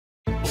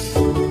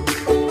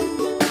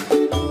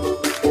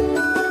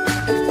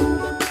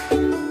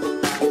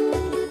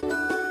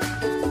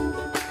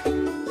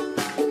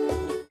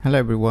Hello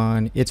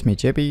everyone, it's me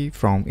JP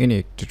from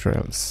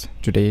UniqueTutorials.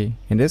 Today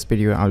in this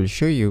video I will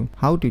show you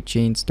how to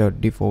change the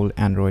default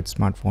Android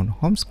smartphone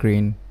home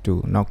screen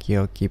to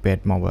Nokia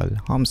Keypad mobile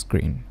home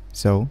screen.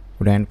 So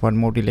without further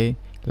more delay,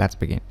 let's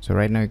begin. So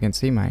right now you can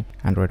see my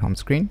Android home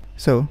screen.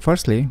 So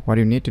firstly what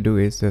you need to do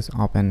is just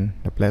open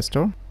the Play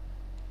Store,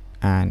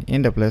 and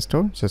in the Play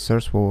Store just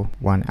search for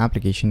one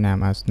application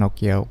named as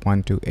Nokia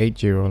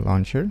 1280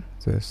 launcher.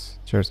 Just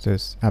search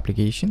this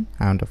application,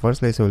 and on the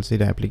first list you will see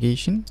the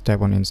application.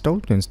 Tap on install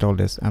to install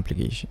this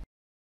application.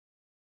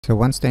 So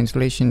once the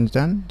installation is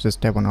done,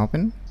 just tap on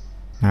open.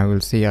 Now you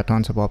will see a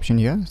tons of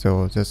options here,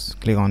 so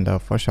just click on the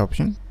first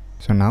option.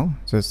 So now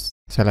just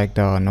select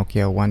the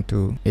Nokia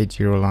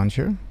 1280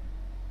 launcher,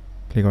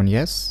 click on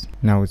yes.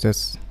 Now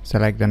just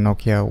select the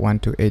Nokia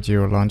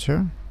 1280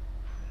 launcher,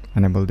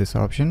 enable this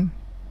option.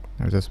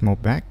 Now just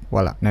move back.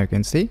 Voila, now you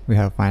can see we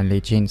have finally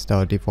changed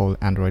the default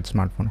Android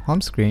smartphone home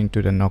screen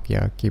to the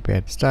Nokia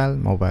Keypad style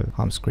mobile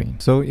home screen.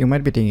 So you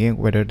might be thinking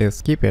whether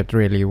this keypad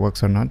really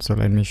works or not, so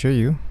let me show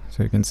you.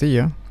 So you can see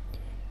here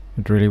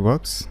it really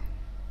works.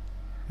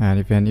 And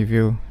if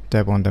you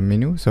tap on the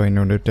menu, so in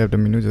order to tap the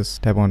menu,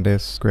 just tap on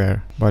this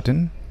square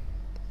button.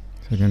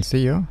 So you can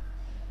see here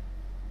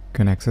you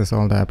can access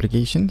all the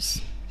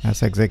applications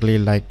as exactly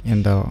like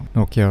in the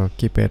Nokia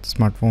Keypad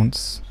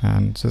smartphones,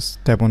 and just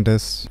tap on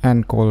this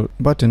and call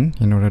button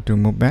in order to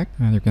move back,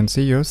 and you can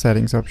see your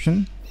settings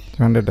option.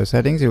 So under the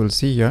settings you will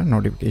see here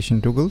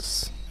notification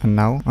toggles, and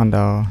now on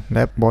the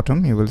left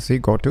bottom you will see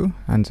go to,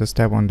 and just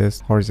tap on this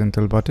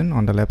horizontal button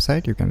on the left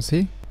side. You can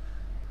see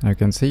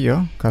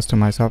your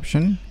customize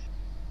option.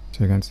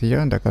 So you can see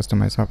here the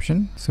customize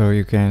option, so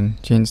you can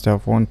change the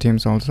font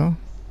themes also.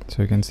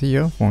 So you can see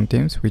here font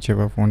themes,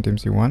 whichever font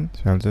themes you want.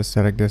 So I'll just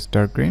select this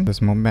dark green,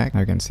 just move back.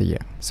 Now you can see here.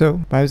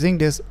 So by using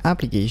these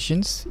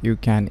applications you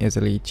can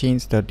easily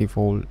change the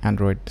default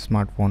Android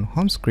smartphone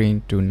home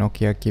screen to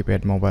Nokia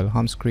Keypad mobile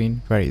home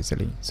screen very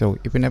easily. So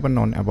if you never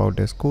known about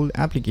this cool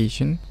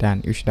application,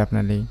 then you should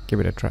definitely give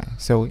it a try.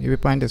 So if you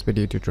find this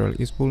video tutorial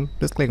useful,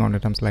 please click on the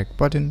thumbs like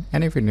button,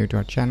 and if you're new to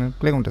our channel,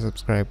 click on the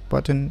subscribe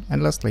button,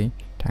 and lastly,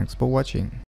 thanks for watching.